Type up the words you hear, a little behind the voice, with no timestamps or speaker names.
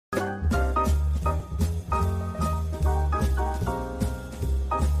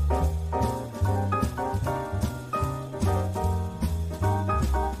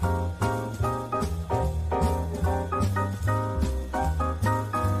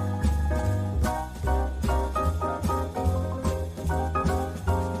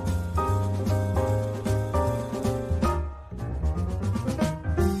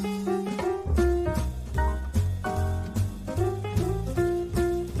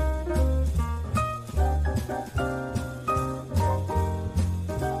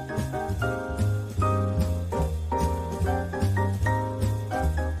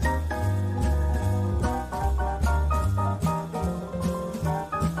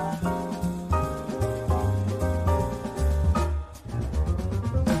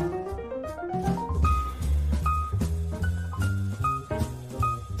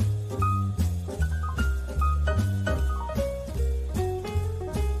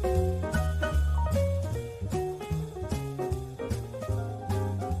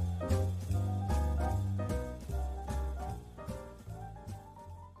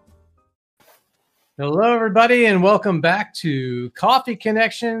Hello, everybody, and welcome back to Coffee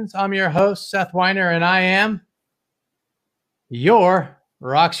Connections. I'm your host, Seth Weiner, and I am your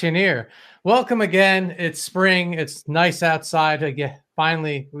Rocktioneer. Welcome again. It's spring. It's nice outside again.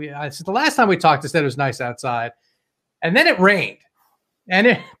 Finally, the last time we talked, I said it was nice outside, and then it rained and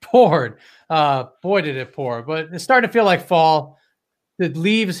it poured. Boy, did it pour! But it's starting to feel like fall. The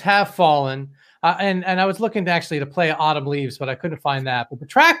leaves have fallen. And I was looking to play Autumn Leaves, but I couldn't find that. But the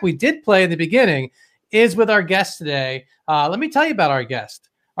track we did play in the beginning is with our guest today. Let me tell you about our guest.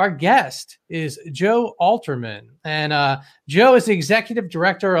 Our guest is Joe Alterman. And Joe is the executive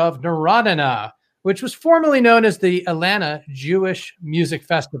director of Narodina, which was formerly known as the Atlanta Jewish Music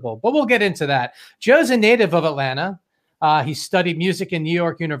Festival. But we'll get into that. Joe's a native of Atlanta. He studied music in New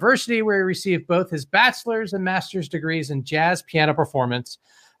York University, where he received both his bachelor's and master's degrees in jazz piano performance.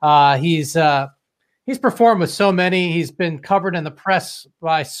 He's performed with so many. He's been covered in the press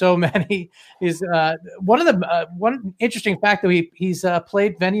by so many. He's one interesting fact that he's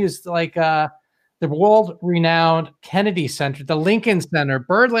played venues like the world-renowned Kennedy Center, the Lincoln Center,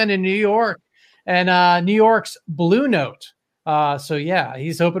 Birdland in New York, and New York's Blue Note. So yeah,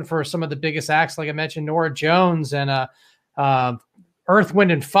 he's open for some of the biggest acts, like I mentioned, Norah Jones and Earth,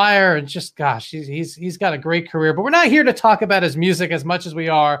 Wind, and Fire, and just he's got a great career. But we're not here to talk about his music as much as we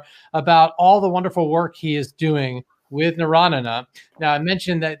are about all the wonderful work he is doing with Narodina. Now, I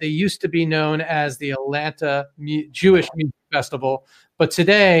mentioned that they used to be known as the Atlanta Jewish Music Festival, but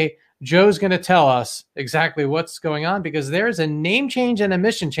today Joe's going to tell us exactly what's going on, because there's a name change and a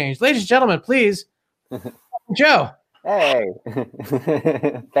mission change. Ladies and gentlemen, please, Joe. Hey,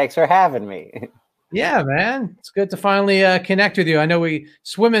 thanks for having me. Yeah, man. It's good to finally connect with you. I know we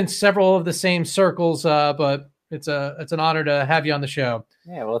swim in several of the same circles, but it's an honor to have you on the show.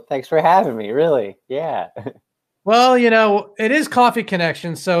 Yeah, well, thanks for having me, really. Yeah. Well, it is Coffee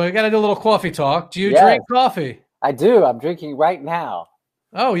Connection, so we got to do a little coffee talk. Do you drink coffee? I do. I'm drinking right now.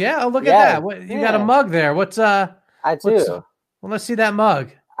 Oh, yeah? Oh, look at that. You got a mug there. I do. Well, let's see that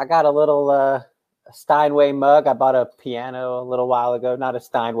mug. I got a little Steinway mug. I bought a piano a little while ago. Not a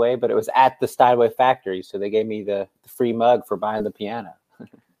Steinway, but it was at the Steinway factory, so they gave me the free mug for buying the piano.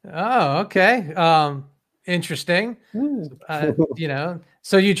 Oh, okay. Interesting.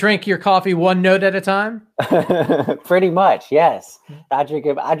 So you drink your coffee one note at a time? Pretty much, yes. I drink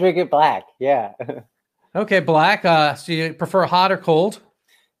it black. Yeah. Okay, black. So you prefer hot or cold?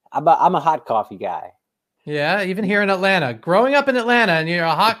 I'm a hot coffee guy. Yeah, even here in Atlanta. Growing up in Atlanta, and you're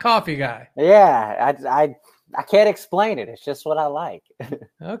a hot coffee guy. Yeah, I can't explain it. It's just what I like.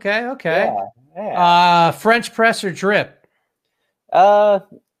 Okay. Yeah. French press or drip?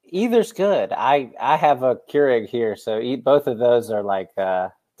 Either's good. I have a Keurig here, so both of those are like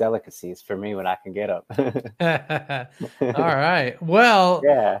delicacies for me when I can get them. All right. Well,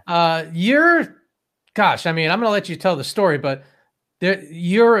 yeah. I'm going to let you tell the story, but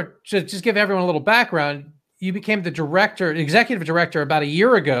just give everyone a little background. You became the executive director about a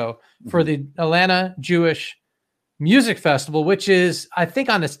year ago for the Atlanta Jewish Music Festival, which is, I think,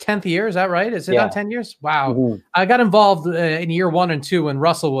 on its 10th year. Is that right? Is it on 10 years? Wow. Mm-hmm. I got involved in year 1 and 2 when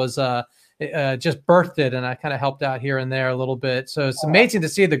Russell was just birthed it, and I kind of helped out here and there a little bit. So it's amazing to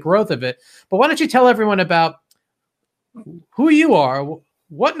see the growth of it. But why don't you tell everyone about who you are,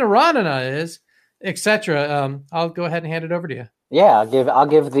 what Narodina is, etc. I'll go ahead and hand it over to you. Yeah, I'll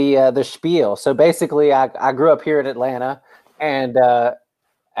give the spiel. So basically, I grew up here in Atlanta, and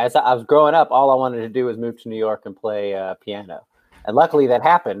as I was growing up, all I wanted to do was move to New York and play piano, and luckily that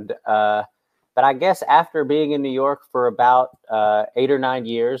happened. But I guess after being in New York for about 8 or 9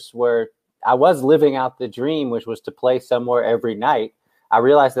 years, where I was living out the dream, which was to play somewhere every night, I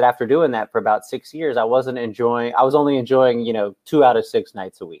realized that after doing that for about 6 years, I was only enjoying 2 out of 6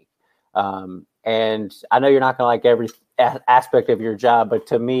 nights a week. And I know you're not going to like every aspect of your job, but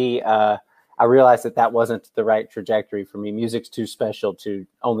to me, I realized that wasn't the right trajectory for me. Music's too special to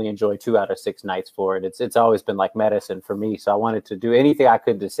only enjoy 2 out of 6 nights for it. It's always been like medicine for me. So I wanted to do anything I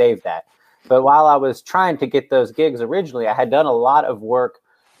could to save that. But while I was trying to get those gigs originally, I had done a lot of work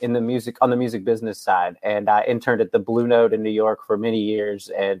on the music business side. And I interned at the Blue Note in New York for many years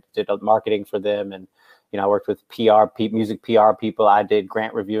and did marketing for them. And I worked with music PR people. I did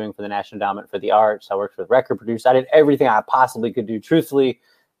grant reviewing for the National Endowment for the Arts. I worked with record producers. I did everything I possibly could do, truthfully,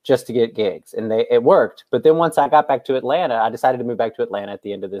 just to get gigs. And it worked. But then once I got back to Atlanta, I decided to move back to Atlanta at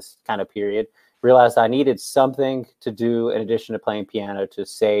the end of this kind of period, realized I needed something to do in addition to playing piano to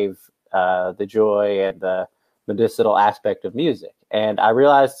save the joy and the medicinal aspect of music. And I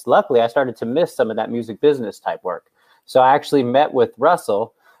realized, luckily, I started to miss some of that music business type work. So I actually met with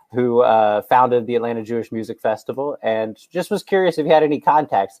Russell, who founded the Atlanta Jewish Music Festival, and just was curious if he had any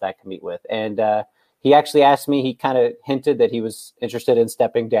contacts that I could meet with. And he actually asked me, he kind of hinted that he was interested in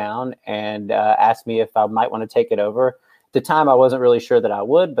stepping down, and asked me if I might want to take it over. At the time, I wasn't really sure that I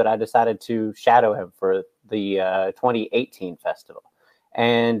would, but I decided to shadow him for the 2018 festival.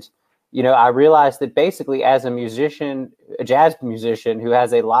 And, you know, I realized that basically as a musician, a jazz musician who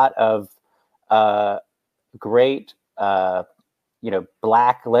has a lot of great,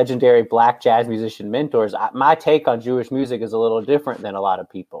 legendary black jazz musician mentors, my take on Jewish music is a little different than a lot of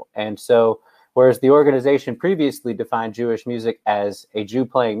people. And so, whereas the organization previously defined Jewish music as a Jew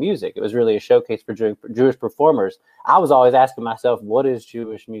playing music, it was really a showcase for Jewish performers. I was always asking myself, what is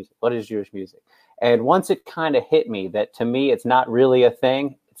Jewish music? What is Jewish music? And once it kind of hit me that to me, it's not really a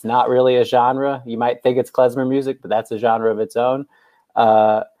thing. It's not really a genre. You might think it's klezmer music, but that's a genre of its own.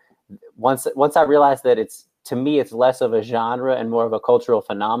 Once I realized that to me, it's less of a genre and more of a cultural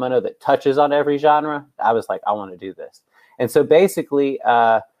phenomena that touches on every genre, I was like, I want to do this. And so basically,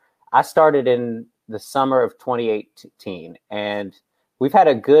 I started in the summer of 2018, and we've had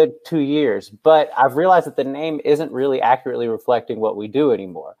a good 2 years, but I've realized that the name isn't really accurately reflecting what we do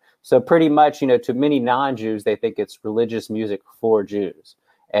anymore. So pretty much, you know, to many non-Jews, they think it's religious music for Jews.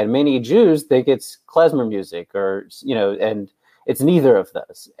 And many Jews think it's klezmer music, or, you know, and it's neither of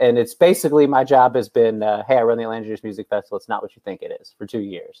those. And it's basically, my job has been, hey, I run the Atlanta Jewish Music Festival. It's not what you think it is, for 2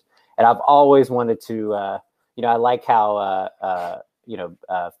 years. And I've always wanted to, I like how,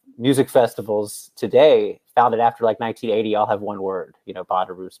 music festivals today, founded after like 1980, all have one word, you know,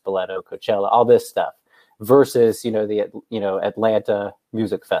 Bonnaroo, Spoleto, Coachella, all this stuff, versus, Atlanta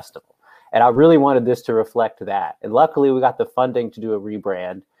Music Festival. And I really wanted this to reflect that. And luckily we got the funding to do a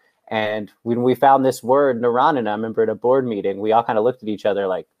rebrand. And when we found this word, Naranana, I remember at a board meeting, we all kind of looked at each other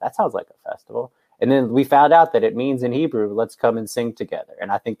like, that sounds like a festival. And then we found out that it means in Hebrew, let's come and sing together.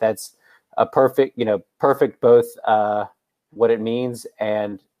 And I think that's a perfect both what it means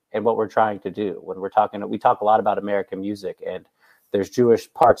and what we're trying to do. When we talk a lot about American music, and there's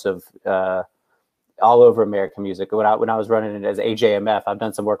Jewish parts of all over American music. When I was running it as AJMF, I've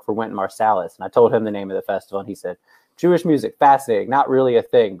done some work for Wynton Marsalis, and I told him the name of the festival, and he said, Jewish music, fascinating, not really a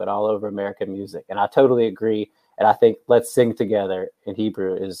thing, but all over American music. And I totally agree. And I think Let's Sing Together in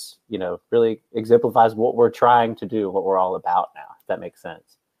Hebrew is, really exemplifies what we're trying to do, what we're all about now, if that makes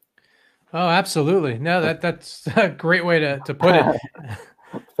sense. Oh, absolutely. No, that's a great way to put it.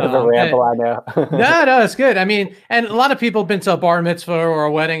 The ramble, I know. No, it's good. I mean, and a lot of people have been to a bar mitzvah or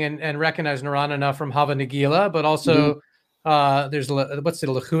a wedding and recognize Naranana from Hava Nagila, but also there's what's it,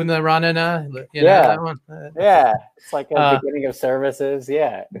 Lachuna Ranana? That one? Yeah, it's like a beginning of services.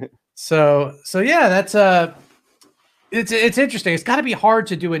 Yeah. So yeah, that's it's interesting. It's got to be hard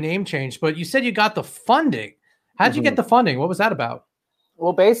to do a name change, but you said you got the funding. How'd you get the funding? What was that about?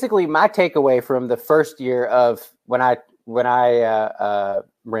 Well, basically, my takeaway from the first year of when I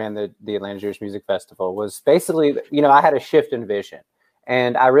ran the Atlanta Jewish Music Festival was basically, I had a shift in vision,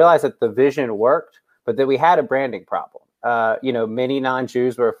 and I realized that the vision worked, but that we had a branding problem. Many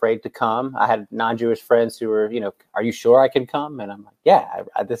non-Jews were afraid to come. I had non-Jewish friends who were, are you sure I can come? And I'm like, yeah,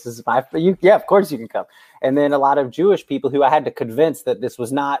 this is yeah, of course you can come. And then a lot of Jewish people who I had to convince that this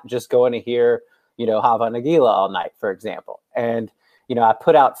was not just going to hear, Hava Nagila all night, for example. And I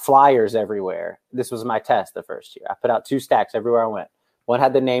put out flyers everywhere. This was my test the first year. I put out 2 stacks everywhere I went. One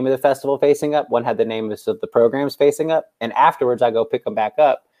had the name of the festival facing up. One had the name of the programs facing up. And afterwards, I go pick them back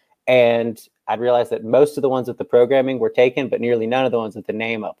up. And I'd realized that most of the ones with the programming were taken, but nearly none of the ones with the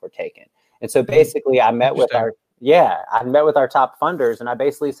name up were taken. And so basically, I met with our top funders, and I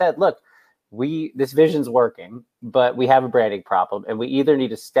basically said, look, this vision's working, but we have a branding problem, and we either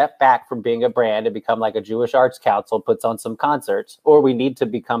need to step back from being a brand and become like a Jewish Arts Council, puts on some concerts, or we need to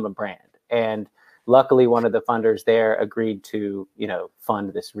become a brand. And luckily, one of the funders there agreed to,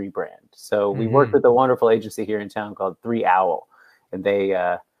 fund this rebrand. So we worked with a wonderful agency here in town called 3 Owl, and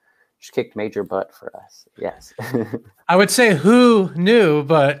they just kicked major butt for us. Yes. I would say who knew,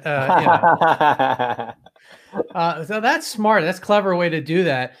 but so that's smart. That's a clever way to do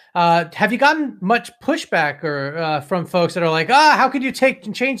that. Have you gotten much pushback or from folks that are like, how could you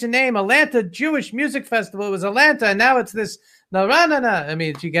change the name? Atlanta Jewish Music Festival. It was Atlanta, and now it's this Naranana. I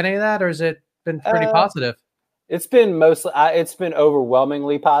mean, did you get any of that, or has it been pretty positive? It's been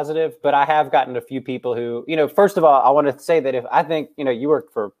overwhelmingly positive, but I have gotten a few people who, first of all, I want to say that if I think, you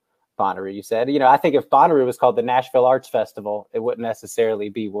work for Bonnaroo, you said, I think if Bonnaroo was called the Nashville Arts Festival, it wouldn't necessarily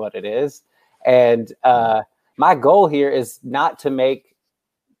be what it is. And my goal here is not to make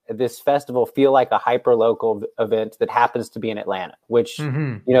this festival feel like a hyper local event that happens to be in Atlanta, which,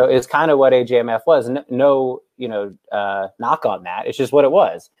 is kind of what AJMF was. No, knock on that. It's just what it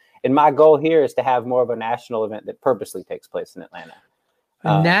was. And my goal here is to have more of a national event that purposely takes place in Atlanta.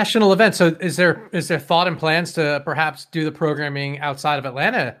 A national event. So is there thought and plans to perhaps do the programming outside of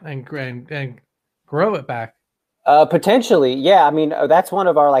Atlanta and grow it back? Potentially, yeah. I mean, that's one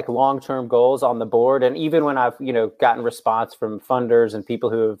of our like long-term goals on the board. And even when I've, gotten response from funders and people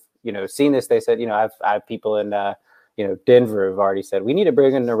who have, seen this, they said, I have people in, Denver who've already said, we need to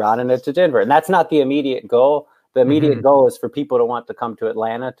bring in Naranana to Denver. And that's not the immediate goal. The immediate goal is for people to want to come to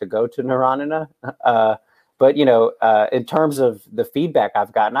Atlanta to go to Naranana. But, in terms of the feedback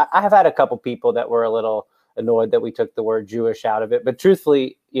I've gotten, I have had a couple people that were a little annoyed that we took the word Jewish out of it. But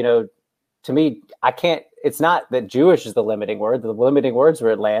truthfully, to me, it's not that Jewish is the limiting word. The limiting words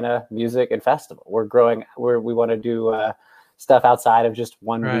were Atlanta, music, and festival. We're growing, we want to do stuff outside of just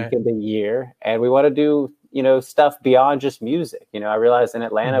one weekend a year. And we want to do, stuff beyond just music. I realize in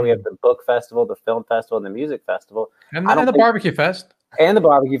Atlanta, we have the book festival, the film festival, and the music festival. And the barbecue fest. And the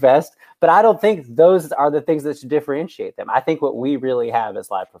barbecue fest. But I don't think those are the things that should differentiate them. I think what we really have is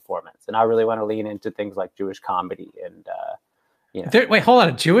live performance. And I really want to lean into things like Jewish comedy and, Wait, hold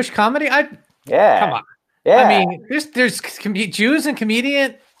on. Jewish comedy? Yeah. Come on. Yeah. I mean, there's Jews and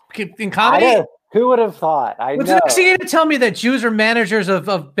comedian in comedy. Who would have thought? I know. So you to tell me that Jews are managers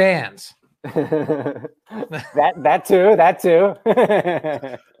of bands. that too.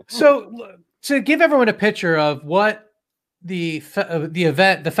 So to give everyone a picture of what the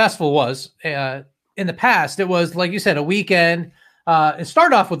festival was in the past, it was like you said, a weekend. It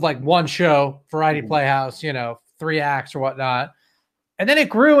started off with like one show, Variety Playhouse, 3 acts or whatnot. And then it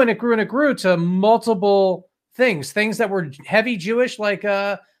grew and it grew and it grew to multiple things that were heavy Jewish, like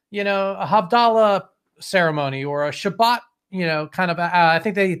a Havdalah ceremony or a Shabbat, kind of. I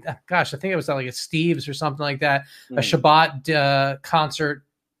think it was like a Steve's or something like that, a Shabbat concert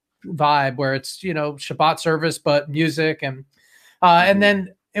vibe where it's Shabbat service but music and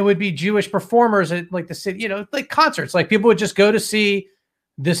then it would be Jewish performers at like the city, like concerts, like people would just go to see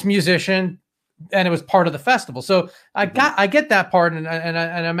this musician. And it was part of the festival. So I get that part. And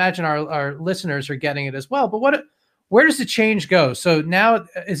I imagine our listeners are getting it as well. But where does the change go? So now,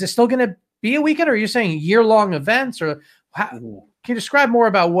 is it still going to be a weekend, or are you saying year-long events, or can you describe more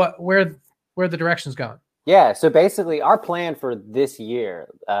about where the direction's going? Yeah. So basically our plan for this year,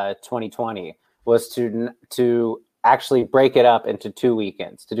 2020, was to actually break it up into 2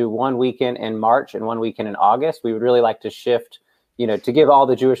 weekends, to do 1 weekend in March and 1 weekend in August. We would really like to shift, to give all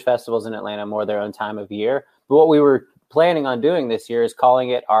the Jewish festivals in Atlanta more their own time of year. But what we were planning on doing this year is calling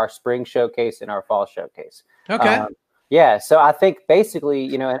it our spring showcase and our fall showcase. Okay. So I think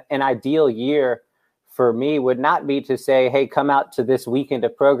basically, an ideal year for me would not be to say, hey, come out to this weekend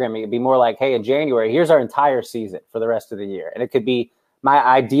of programming. It'd be more like, hey, in January, here's our entire season for the rest of the year. And it could be, my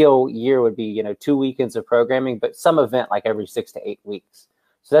ideal year would be, 2 weekends of programming, but some event like every 6 to 8 weeks.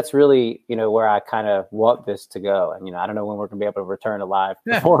 So that's really, where I kind of want this to go. And, I don't know when we're going to be able to return to live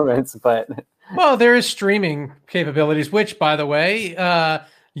performance, but. Well, there is streaming capabilities, which, by the way,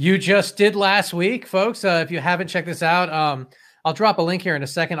 you just did last week, folks. If you haven't checked this out, I'll drop a link here in a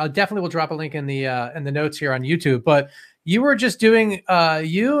second. I definitely will drop a link in the notes here on YouTube. But you were just doing,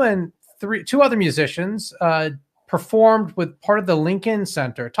 you and 2 other musicians performed with part of the Lincoln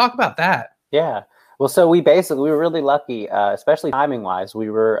Center. Talk about that. Yeah. Well, so we were really lucky, especially timing wise.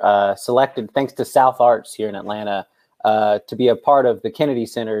 We were selected, thanks to South Arts here in Atlanta, to be a part of the Kennedy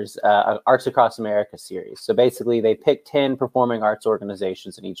Center's Arts Across America series. So basically they picked 10 performing arts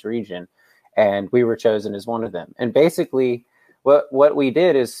organizations in each region, and we were chosen as one of them. And basically what we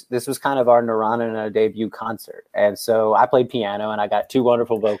did is, this was kind of our Naranana debut concert. And so I played piano and I got 2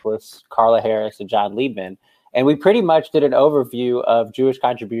 wonderful vocalists, Carla Harris and John Liebman. And we pretty much did an overview of Jewish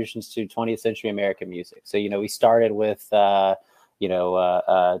contributions to 20th century American music. So, we started with, Gershwin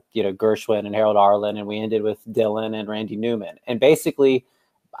and Harold Arlen, and we ended with Dylan and Randy Newman. And basically,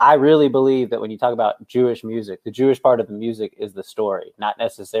 I really believe that when you talk about Jewish music, the Jewish part of the music is the story, not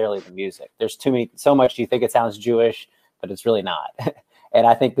necessarily the music. There's so much you think it sounds Jewish, but it's really not. And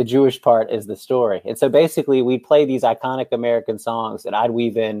I think the Jewish part is the story. And so basically, we play these iconic American songs, and I'd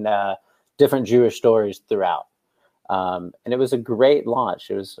weave in different Jewish stories throughout. And it was a great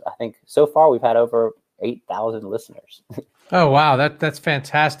launch. It was, I think, so far we've had over 8,000 listeners. Oh, wow. That's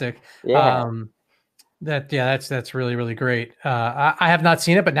fantastic. Yeah. That's really, really great. I have not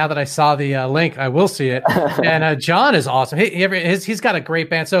seen it, but now that I saw the link, I will see it. And John is awesome. He's got a great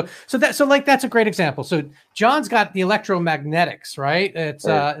band. So that's a great example. So John's got the Electromagnetics, right? It's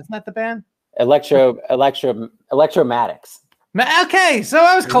isn't that the band? Electromatics. Okay, so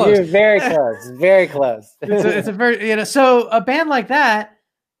I was close. You're very close. Very close. It's a very so a band like that.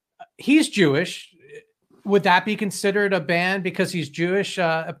 He's Jewish. Would that be considered a band because he's Jewish,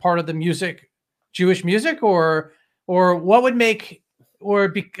 a part of the music, Jewish music, or what would make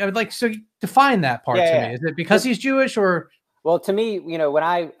I would like, so define that part to me. Is it because he's Jewish or? Well, to me, when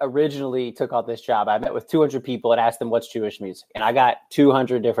I originally took on this job, I met with 200 people and asked them what's Jewish music. And I got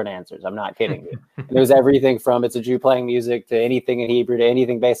 200 different answers. I'm not kidding you. And it was everything from it's a Jew playing music to anything in Hebrew to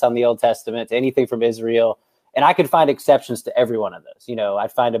anything based on the Old Testament to anything from Israel. And I could find exceptions to every one of those.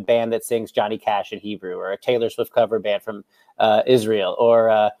 I'd find a band that sings Johnny Cash in Hebrew, or a Taylor Swift cover band from Israel,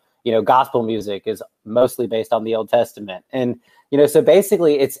 or, gospel music is mostly based on the Old Testament. And, so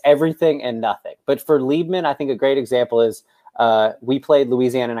basically it's everything and nothing. But for Liebman, I think a great example is, we played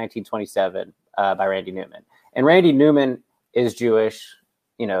Louisiana 1927 by Randy Newman. And Randy Newman is Jewish,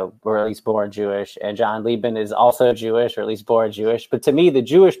 or at least born Jewish. And John Liebman is also Jewish, or at least born Jewish. But to me, the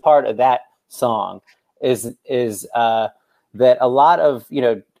Jewish part of that song is that a lot of,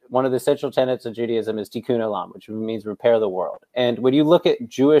 one of the central tenets of Judaism is tikkun olam, which means repair the world. And when you look at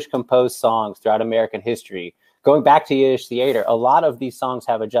Jewish composed songs throughout American history, going back to Yiddish theater, a lot of these songs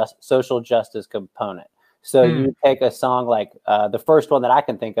have a social justice component. So you take a song like the first one that I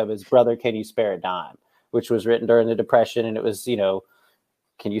can think of is Brother, Can You Spare a Dime, which was written during the Depression. And it was,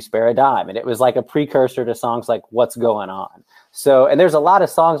 Can You Spare a Dime? And it was like a precursor to songs like What's Going On. So, and there's a lot of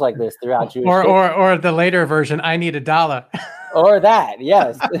songs like this throughout Jewish history. Or the later version, I Need $1. Or that,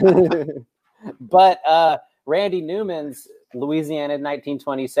 yes. But Randy Newman's Louisiana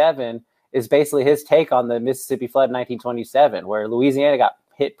 1927 is basically his take on the Mississippi flood in 1927, where Louisiana got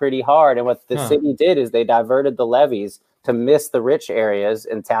hit pretty hard. And what the city did is they diverted the levees to miss the rich areas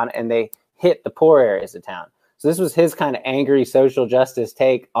in town, and they hit the poor areas of town. So this was his kind of angry social justice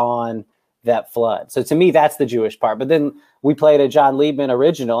take on that flood. So to me, that's the Jewish part. But then we played a John Liebman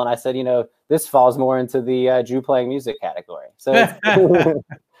original, and I said, this falls more into the Jew playing music category. So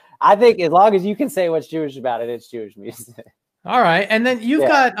I think as long as you can say what's Jewish about it, it's Jewish music. All right. And then you've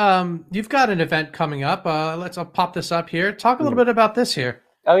got an event coming up. I'll pop this up here. Talk a little bit about this here.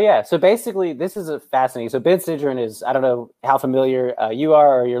 Oh, yeah. So basically, this is a fascinating. So Ben Sidran is, I don't know how familiar you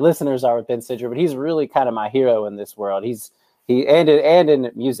are or your listeners are with Ben Sidran, but he's really kind of my hero in this world. He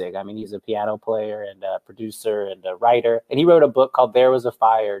in music. I mean, he's a piano player and a producer and a writer. And he wrote a book called There Was a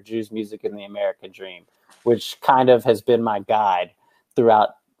Fire, Jews, Music, and the American Dream, which kind of has been my guide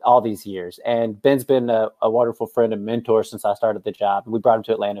throughout all these years. And Ben's been a wonderful friend and mentor since I started the job. We brought him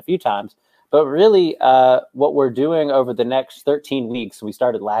to Atlanta a few times. But really, what we're doing over the next 13 weeks, we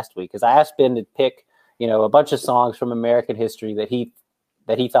started last week, is I asked Ben to pick, a bunch of songs from American history that he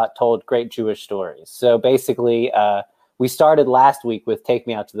thought told great Jewish stories. So basically, we started last week with Take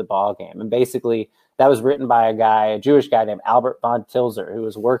Me Out to the Ball Game. And basically, that was written by a Jewish guy named Albert von Tilzer, who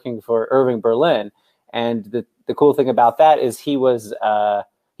was working for Irving Berlin. And the cool thing about that is he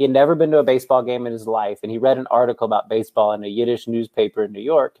had never been to a baseball game in his life, and he read an article about baseball in a Yiddish newspaper in New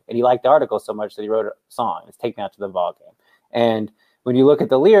York, and he liked the article so much that he wrote a song. It's Take Me Out to the Ball Game. And when you look at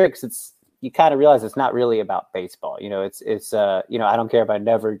the lyrics, you kind of realize it's not really about baseball. It's I don't care if I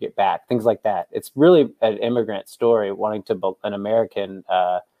never get back, things like that. It's really an immigrant story an American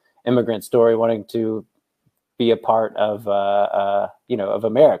immigrant story wanting to be a part of of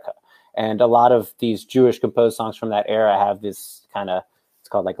America. And a lot of these Jewish composed songs from that era have this kind of,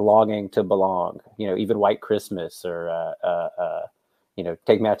 called like Longing to Belong, even White Christmas, or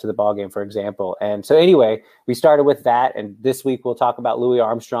Take Me Out to the Ball Game, for example. And so anyway, we started with that, and this week we'll talk about Louis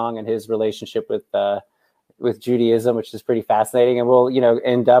Armstrong and his relationship with Judaism, which is pretty fascinating. And we'll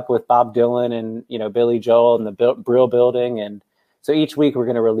end up with Bob Dylan and Billy Joel and the Brill Building. And so each week we're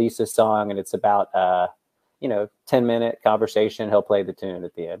going to release a song, and it's about 10-minute conversation. He'll play the tune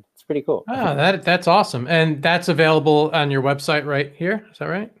at the end. It's pretty cool. Oh, that's awesome. And that's available on your website right here. Is that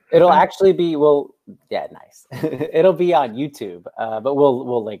right? It'll actually be, nice. It'll be on YouTube, but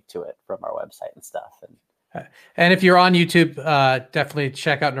we'll link to it from our website and stuff. And if you're on YouTube, definitely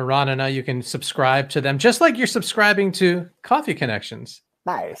check out Naranana. You can subscribe to them, just like you're subscribing to Coffee Connections.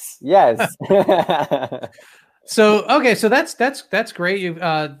 Nice. Yes. So that's great. You've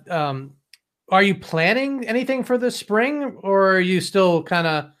are you planning anything for the spring, or are you still kind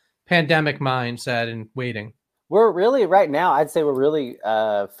of pandemic mindset and waiting? We're really, right now, I'd say we're really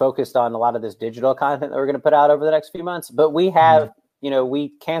focused on a lot of this digital content that we're going to put out over the next few months. But we have, we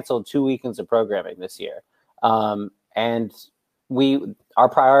canceled 2 weekends of programming this year. And our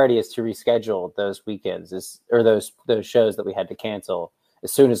priority is to reschedule those weekends or those shows that we had to cancel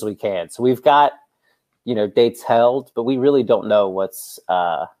as soon as we can. So we've got, dates held, but we really don't know what's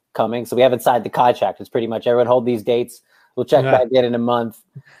coming. So we haven't signed the contract. It's pretty much everyone hold these dates. We'll check back in a month.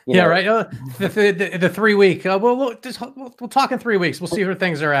 Right. The 3 week. We'll talk in 3 weeks. We'll see where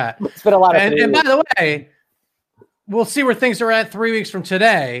things are at. It's been a lot of. And by the way, we'll see where things are at 3 weeks from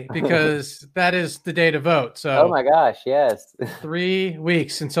today, because that is the day to vote. So, oh my gosh, yes. 3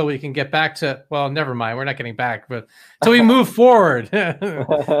 weeks until we can get back to, well, never mind. We're not getting back, but until we move forward,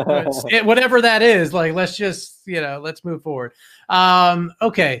 whatever that is, like, let's just, let's move forward.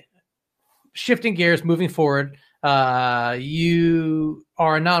 Okay. Shifting gears, moving forward. You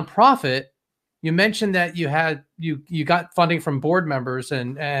are a nonprofit. You mentioned that you got funding from board members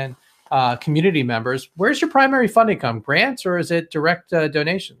and community members. Where's your primary funding come? Grants, or is it direct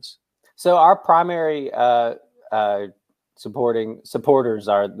donations? So our primary supporters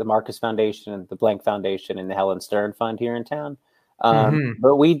are the Marcus Foundation, the Blank Foundation, and the Helen Stern Fund here in town.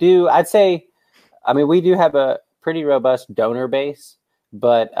 But we do, we do have a pretty robust donor base,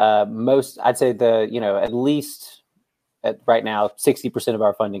 but I'd say at least right now, 60% of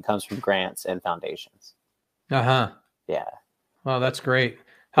our funding comes from grants and foundations. Yeah. Well, that's great.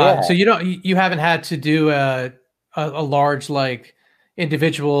 Yeah. So you haven't had to do a large, like,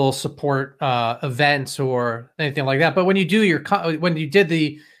 individual support events or anything like that. But when you did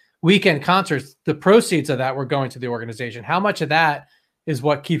the weekend concerts, the proceeds of that were going to the organization. How much of that is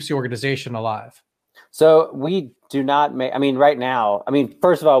what keeps the organization alive? So we do not make, right now,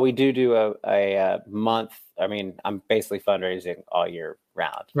 first of all, we do a month. I'm basically fundraising all year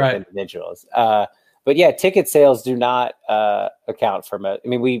round with individuals. But yeah, ticket sales do not account for much.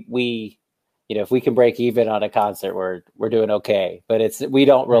 We if we can break even on a concert, we're doing okay. But we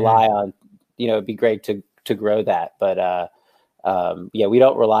don't rely on, it'd be great to grow that. But we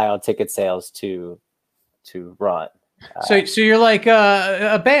don't rely on ticket sales to run. So you're like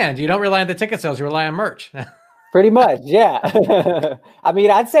a band. You don't rely on the ticket sales. You rely on merch. Pretty much, yeah.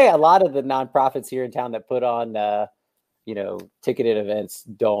 I'd say a lot of the nonprofits here in town that put on, ticketed events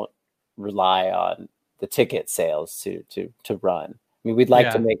don't rely on the ticket sales to run. We'd like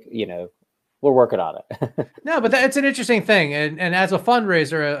to make, we're working on it. No, but it's an interesting thing. And as a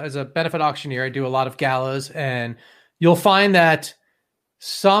fundraiser, as a benefit auctioneer, I do a lot of galas, and you'll find that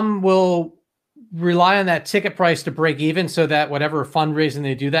some will rely on that ticket price to break even so that whatever fundraising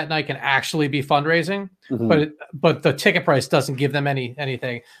they do that night can actually be fundraising. Mm-hmm. But the ticket price doesn't give them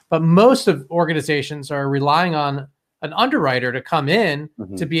anything. But most of organizations are relying on an underwriter to come in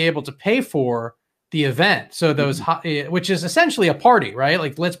to be able to pay for the event. So those, which is essentially a party, right?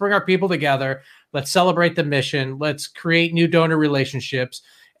 Like, let's bring our people together. Let's celebrate the mission. Let's create new donor relationships.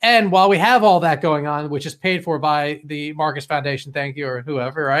 And while we have all that going on, which is paid for by the Marcus Foundation, thank you, or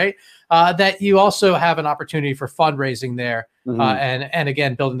whoever, right? That you also have an opportunity for fundraising there, and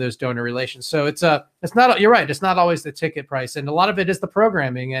again, building those donor relations. So it's not, you're right, it's not always the ticket price, and a lot of it is the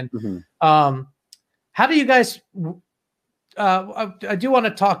programming. And how do you guys? I do want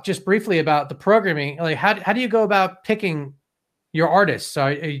to talk just briefly about the programming. Like, how do you go about picking your artists?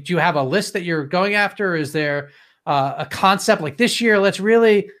 So, do you have a list that you're going after? Is there a concept like this year? Let's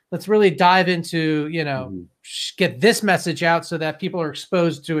really dive into, get this message out so that people are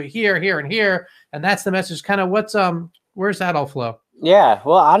exposed to it here, and here, and that's the message. Kind of what's where's that all flow? Yeah,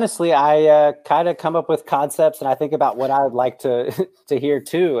 well, honestly, I kind of come up with concepts, and I think about what I would like to hear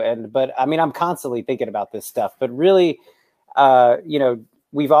too. But I'm constantly thinking about this stuff. But really,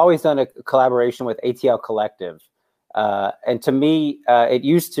 we've always done a collaboration with ATL Collective. And to me, it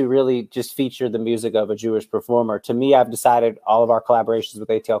used to really just feature the music of a Jewish performer. To me, I've decided all of our collaborations with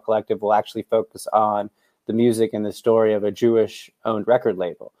ATL Collective will actually focus on the music and the story of a Jewish-owned record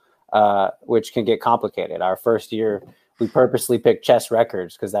label, which can get complicated. Our first year, we purposely picked Chess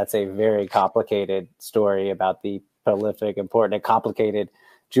Records because that's a very complicated story about the prolific, important, and complicated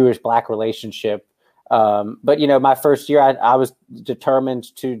Jewish-Black relationship. But my first year, I was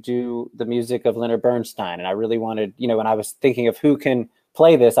determined to do the music of Leonard Bernstein. And I really wanted, when I was thinking of who can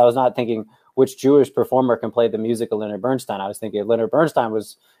play this, I was not thinking which Jewish performer can play the music of Leonard Bernstein. I was thinking Leonard Bernstein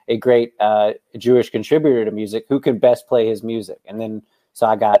was a great Jewish contributor to music. Who can best play his music? And then, so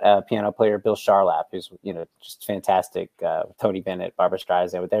I got piano player Bill Charlap, who's, just fantastic, Tony Bennett, Barbra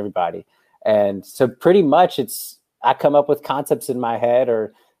Streisand, with everybody. And so pretty much I come up with concepts in my head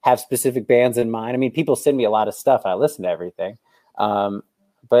or have specific bands in mind. People send me a lot of stuff. I listen to everything.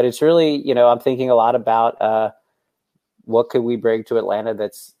 But it's really, I'm thinking a lot about what could we bring to Atlanta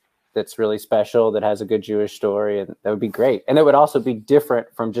that's really special, that has a good Jewish story, and that would be great. And it would also be different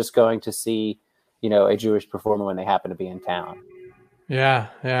from just going to see, a Jewish performer when they happen to be in town. Yeah.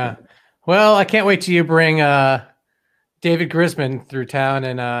 Well, I can't wait till you bring David Grisman through town,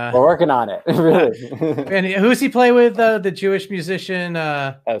 and we're working on it. Really. And who's he play with? The Jewish musician.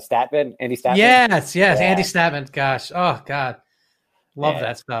 Statman, Andy Statman. Yes, yeah. Andy Statman. Gosh, oh God, love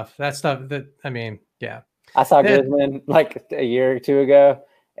that stuff. That stuff. Yeah. I saw Grisman like a year or two ago,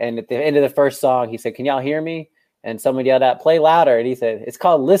 and at the end of the first song, he said, "Can y'all hear me?" and someone yelled out, "Play louder," and he said, "It's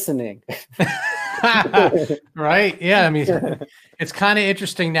called listening." Right? Yeah. I mean, it's kind of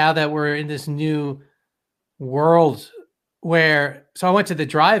interesting now that we're in this new world where. So I went to the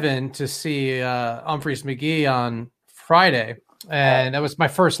drive-in to see Humphreys McGee on Friday, and that was my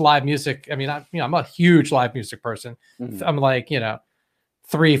first live music. I mean, I'm a huge live music person. Mm-hmm. I'm like,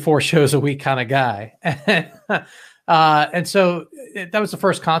 3-4 shows a week kind of guy. And so that was the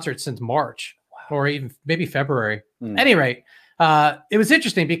first concert since March or even maybe February. At any rate, it was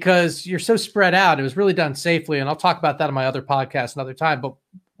interesting because you're so spread out. It was really done safely. And I'll talk about that on my other podcast another time. But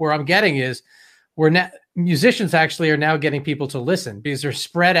where I'm getting is musicians actually are now getting people to listen because they're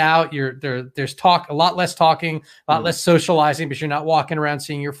spread out. There's a lot less talking, a lot less socializing because you're not walking around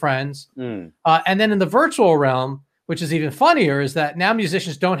seeing your friends. And then in the virtual realm, which is even funnier, is that now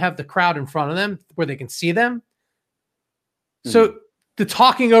musicians don't have the crowd in front of them where they can see them. So the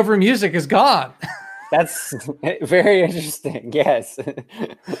talking over music is gone. That's very interesting. Yes.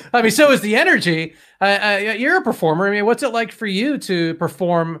 I mean, so is the energy. You're a performer. I mean, what's it like for you to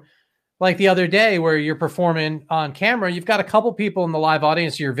perform like the other day where you're performing on camera? You've got a couple people in the live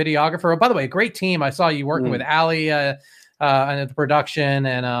audience, your videographer. Oh, by the way, a great team. I saw you working with Ali and the production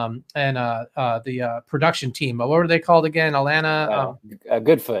and the production team. What were they called again? Alana?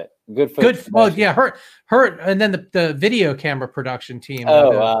 Goodfoot. Well, yeah, her, and then the video camera production team.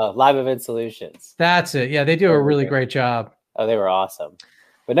 Live Event Solutions. That's it. Yeah, they do a really great job. Oh, they were awesome.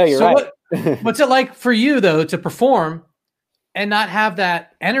 But no, you're right. What's it like for you though to perform and not have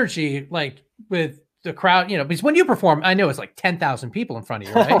that energy like with the crowd? Because when you perform, I know it's like 10,000 people in front of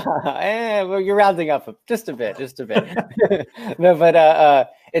you, right? Well, you're rounding up just a bit. No, but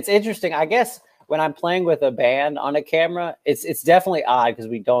it's interesting. I guess when I'm playing with a band on a camera, it's definitely odd because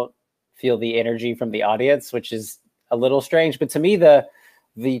we don't feel the energy from the audience, which is a little strange. But to me, the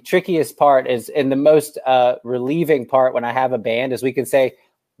trickiest part is, and the most relieving part when I have a band, is we can say,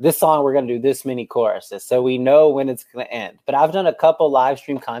 this song, we're going to do this many choruses. So we know when it's going to end. But I've done a couple live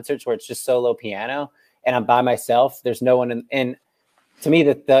stream concerts where it's just solo piano and I'm by myself. There's no one and to me,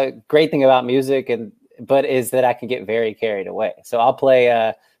 the great thing about music is that I can get very carried away. So I'll play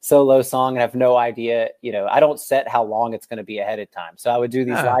a solo song and have no idea, I don't set how long it's going to be ahead of time. So I would do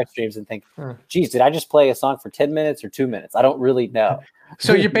these live streams and think, geez, did I just play a song for 10 minutes or 2 minutes? I don't really know.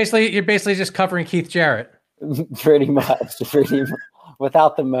 So you're basically just covering Keith Jarrett. Pretty much.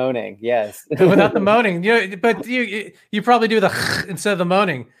 Without the moaning. Yes. Without the moaning. But you probably do the instead of the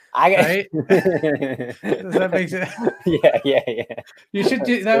moaning. Right? Does that make sense? Yeah. You should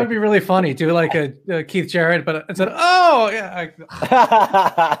do that. Would be really funny. Do like a Keith Jarrett, but instead of, oh yeah,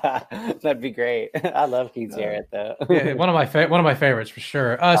 that'd be great. I love Keith Jarrett though. Yeah, one of my favorites for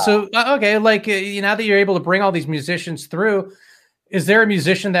sure. So okay, like now that you're able to bring all these musicians through, is there a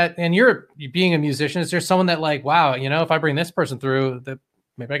musician that, and you being a musician, is there someone that like, wow, if I bring this person through, that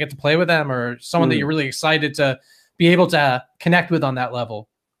maybe I get to play with them, or someone that you're really excited to be able to connect with on that level?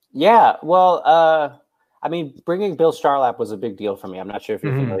 Yeah, well, I mean, bringing Bill Charlap was a big deal for me. I'm not sure if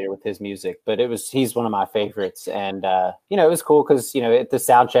you're familiar with his music, but he's one of my favorites. And, it was cool because, at the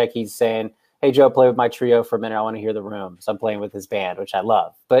sound check, he's saying, hey, Joe, play with my trio for a minute. I want to hear the room. So I'm playing with his band, which I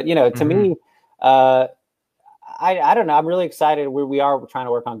love. But, to me, I don't know. I'm really excited. We are trying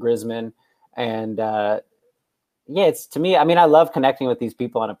to work on Grisman. And, it's to me, I mean, I love connecting with these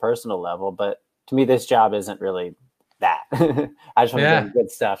people on a personal level, but to me, this job isn't really that. I just want to bring good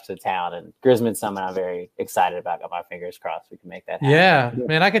stuff to town, and Grisman's something I'm very excited about. Got my fingers crossed we can make that happen. Yeah,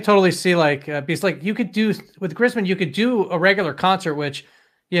 man, I could totally see because you could do with Grisman, you could do a regular concert, which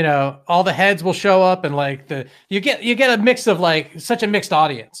all the heads will show up, and you get a mix of such a mixed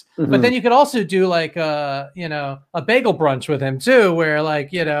audience. But then you could also do a bagel brunch with him too, where at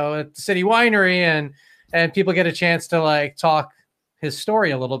the City Winery and people get a chance to talk his story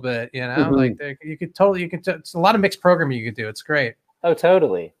a little bit, it's a lot of mixed programming you could do. It's great. Oh,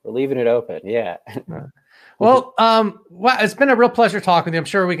 totally. We're leaving it open. Yeah. Well, it's been a real pleasure talking to you. I'm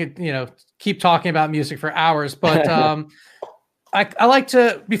sure we could, keep talking about music for hours, but I like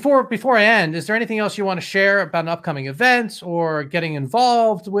to, before I end, is there anything else you want to share about an upcoming event or getting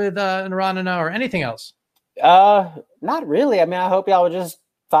involved with Naranana or anything else? Not really. I mean, I hope y'all would just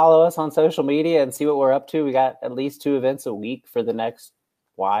follow us on social media and see what we're up to. We got at least 2 events a week for the next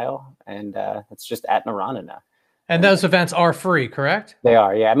while, and it's just at Naranana. And those events are free, correct? They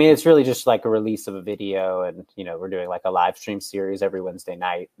are, yeah. I mean, it's really just like a release of a video, and we're doing like a live stream series every Wednesday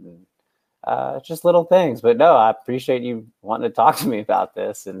night, and just little things. But no, I appreciate you wanting to talk to me about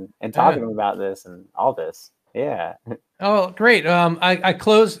this and talking about this and all this. Yeah. Oh, great. I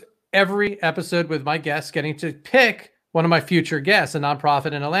close every episode with my guests getting to pick one of my future guests, a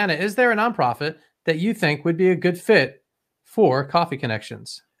nonprofit in Atlanta. Is there a nonprofit that you think would be a good fit for Coffee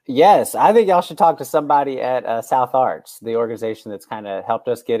Connections? Yes, I think y'all should talk to somebody at South Arts, the organization that's kind of helped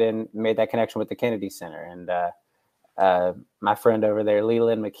us made that connection with the Kennedy Center. And my friend over there,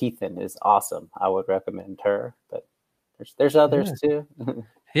 Leland McKeithen, is awesome. I would recommend her, but there's others too.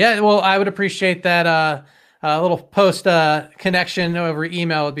 Yeah, well, I would appreciate that. Little post connection over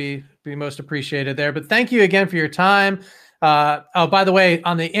email would be most appreciated there. But thank you again for your time. Oh, by the way,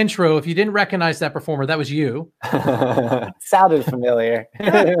 on the intro, if you didn't recognize that performer, that was you. Sounded familiar.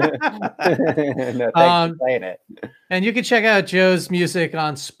 No, thanks for playing it. And you can check out Joe's music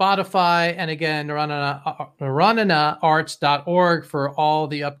on Spotify. And again, narananaarts.org for all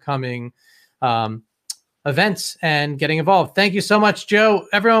the upcoming events and getting involved. Thank you so much, Joe.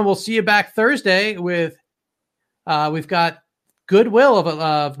 Everyone, we'll see you back Thursday with, we've got Goodwill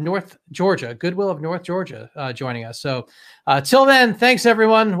of North Georgia, joining us. So till then, thanks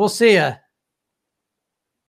everyone. We'll see you.